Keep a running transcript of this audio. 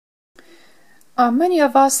Many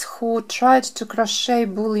of us who tried to crochet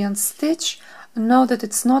bullion stitch know that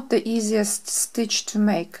it's not the easiest stitch to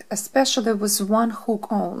make, especially with one hook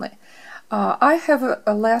only. I have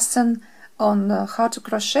a lesson on how to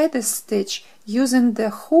crochet this stitch using the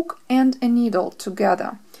hook and a needle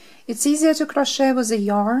together. It's easier to crochet with a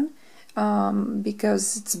yarn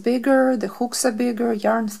because it's bigger, the hooks are bigger,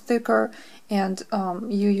 yarn thicker, and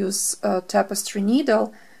you use a tapestry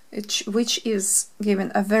needle, which is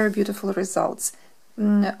giving a very beautiful results.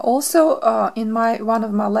 Also, in one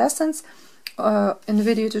of my lessons in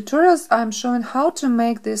video tutorials, I'm showing how to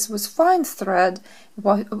make this with fine thread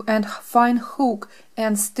and fine hook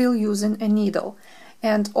and still using a needle.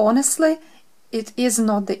 And honestly, it is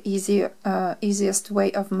not the easiest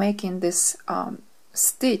way of making this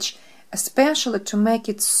stitch, especially to make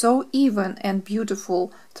it so even and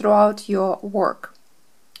beautiful throughout your work.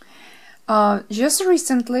 Just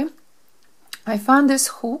recently I found this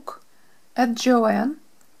hook at Joann.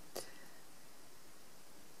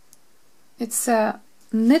 It's a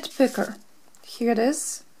knit picker. Here it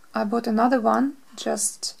is. I bought another one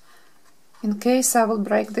just in case I will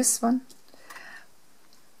break this one.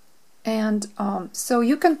 And so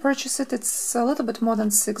you can purchase it. It's a little bit more than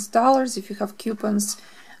 $6. If you have coupons,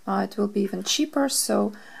 it will be even cheaper.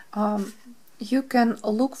 So you can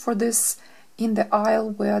look for this in the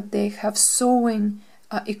aisle where they have sewing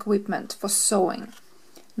equipment for sewing,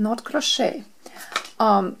 not crochet.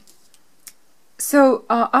 So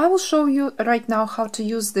I will show you right now how to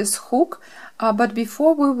use this hook, but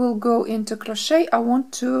before we will go into crochet, I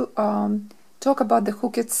want to talk about the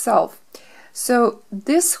hook itself. So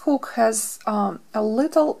this hook has a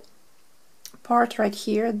little part right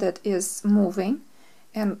here that is moving,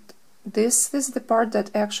 and this is the part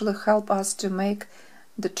that actually help us to make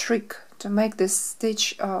the trick, to make this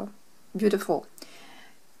stitch beautiful.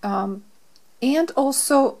 And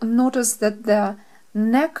also notice that the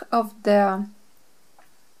neck of the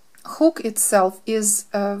hook itself is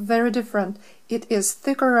very different. It is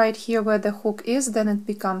thicker right here where the hook is, then it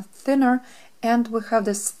becomes thinner, and we have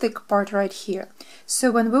this thick part right here.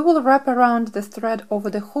 So when we will wrap around the thread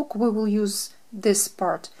over the hook, we will use this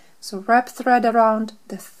part. So wrap thread around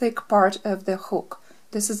the thick part of the hook.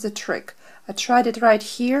 This is the trick. I tried it right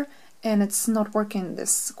here and it's not working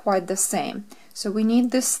quite the same. So we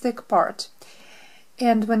need this thick part.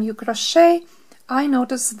 And when you crochet, I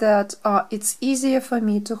noticed that it's easier for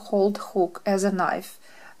me to hold hook as a knife.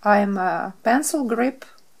 I'm a pencil grip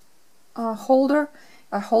holder.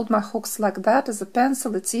 I hold my hooks like that as a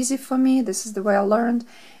pencil. It's easy for me. This is the way I learned,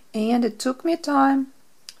 and it took me time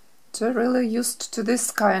to really used to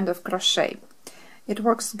this kind of crochet. It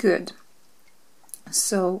works good.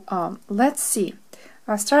 So let's see.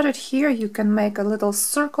 I started here. You can make a little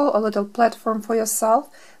circle, a little platform for yourself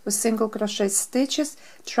with single crochet stitches.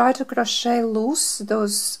 Try to crochet loose.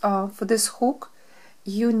 Those for this hook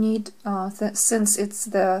you need, since it's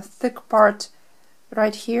the thick part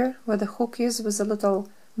right here where the hook is with a little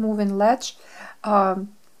moving ledge,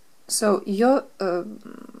 so you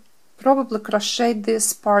probably crochet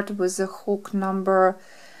this part with a hook number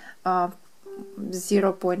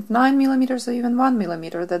 0.9 millimeters or even 1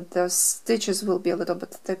 millimeter, that the stitches will be a little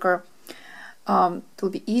bit thicker. It will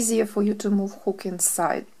be easier for you to move hook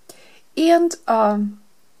inside. And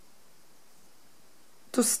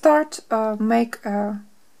to start, make a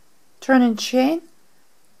turning chain,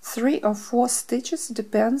 3 or 4 stitches,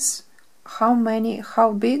 depends how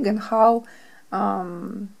big and how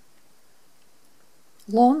long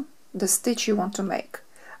the stitch you want to make.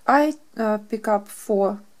 I pick up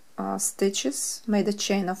 4 stitches, made a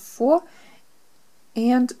chain of 4,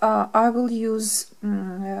 and I will use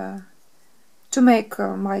to make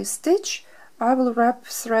my stitch, I will wrap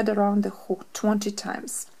thread around the hook 20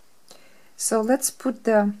 times. So let's put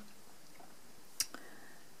the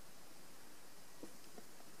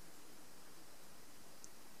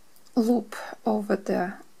loop over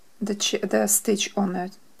the stitch on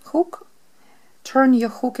the hook. Turn your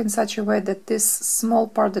hook in such a way that this small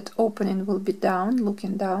part, that opening, will be down,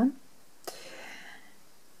 looking down.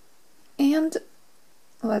 And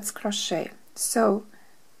let's crochet. So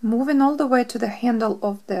moving all the way to the handle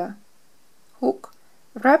of the hook,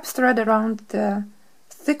 wrap thread around the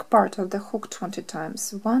thick part of the hook 20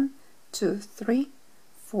 times. 1, 2, 3,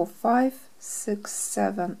 4, 5, 6,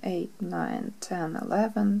 7, 8, 9, 10,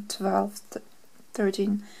 11, 12,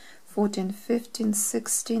 13, 14, 15,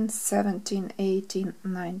 16, 17, 18,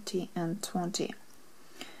 19, and 20.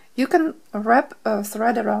 You can wrap a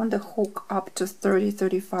thread around the hook up to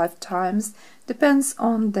 30-35 times. Depends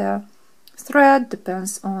on the thread,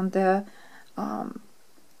 depends on the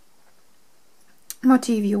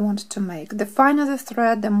motif you want to make. The finer the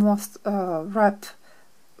thread, the more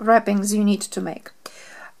wrappings you need to make.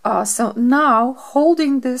 So now,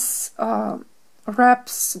 holding this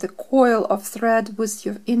wraps the coil of thread with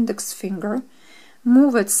your index finger,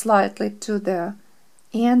 move it slightly to the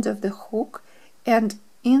end of the hook and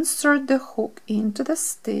insert the hook into the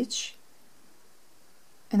stitch,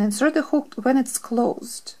 and insert the hook when it's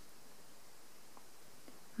closed.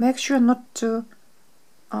 Make sure not to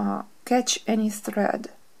catch any thread.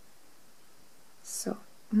 So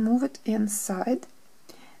move it inside,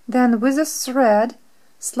 then with a thread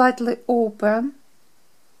slightly open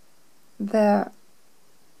the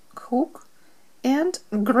hook and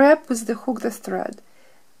grab with the hook the thread.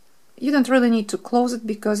 You don't really need to close it,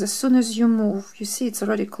 because as soon as you move, you see it's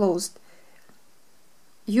already closed,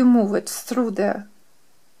 you move it through the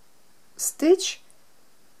stitch,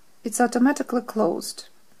 it's automatically closed.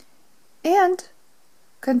 And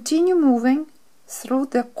continue moving through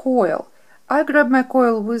the coil. I grab my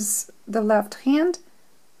coil with the left hand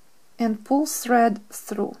and pull thread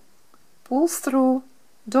through. Pull through.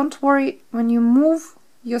 Don't worry, when you move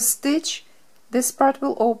your stitch, this part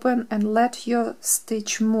will open, and let your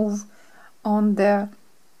stitch move on the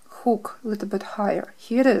hook a little bit higher.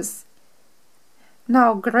 Here it is.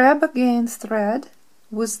 Now grab again thread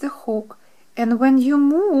with the hook, and when you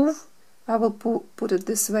move, I will put it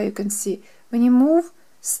this way, you can see, when you move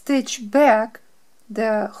stitch back,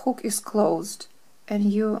 the hook is closed,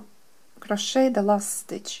 and you crochet the last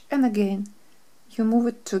stitch, and again you move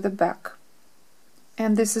it to the back.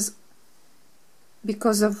 And this is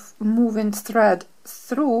because of moving thread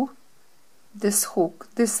through this hook.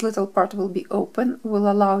 This little part will be open, will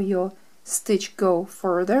allow your stitch go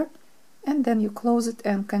further, and then you close it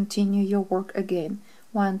and continue your work again.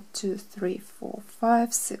 1, 2, 3, 4,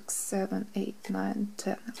 5, 6, 7, 8, 9,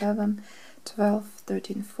 10, 11, 12,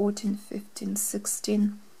 13, 14, 15,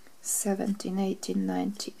 16, 17, 18,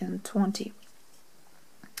 19, and 20.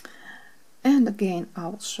 And again, I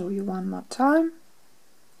will show you one more time.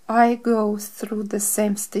 I go through the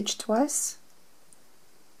same stitch twice,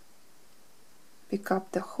 pick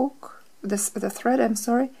up the hook, the thread, I'm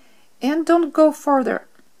sorry, and don't go further,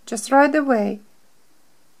 just right away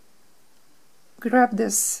grab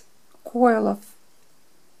this coil of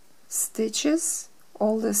stitches,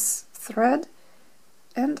 all this thread,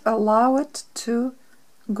 and allow it to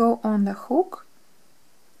go on the hook,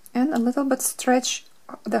 and a little bit stretch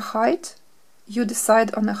the height. You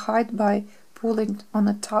decide on the height by pulling on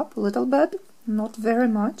the top a little bit, not very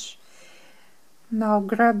much. Now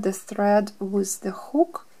grab the thread with the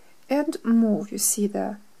hook and move. You see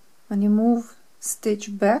that when you move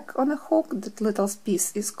stitch back on the hook, that little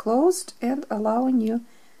piece is closed and allowing you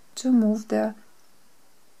to move the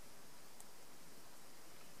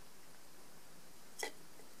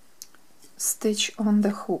stitch on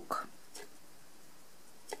the hook.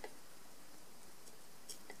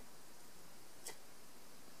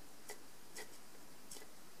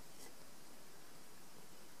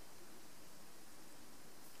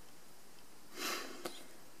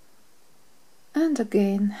 And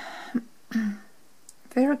again,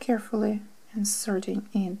 very carefully inserting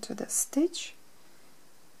into the stitch.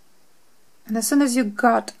 And as soon as you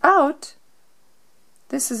got out,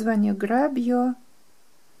 this is when you grab your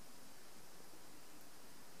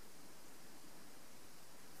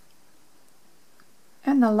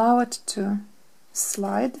and allow it to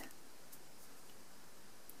slide.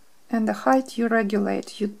 And the height you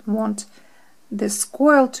regulate. You want this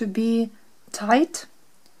coil to be tight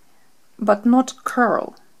but not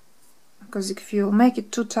curl, because if you make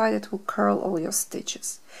it too tight it will curl all your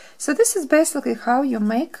stitches. So this is basically how you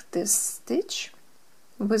make this stitch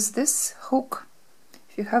with this hook.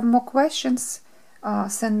 If you have more questions,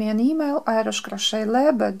 send me an email,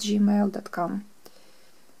 irishcrochetlab@gmail.com.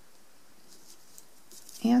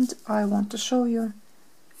 And I want to show you a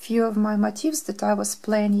few of my motifs that I was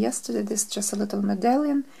playing yesterday. This is just a little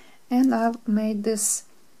medallion, and I've made this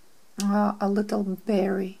a little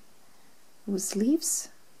berry with leaves.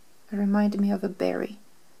 Remind me of a berry.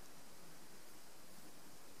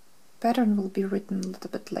 Pattern will be written a little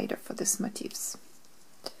bit later for these motifs.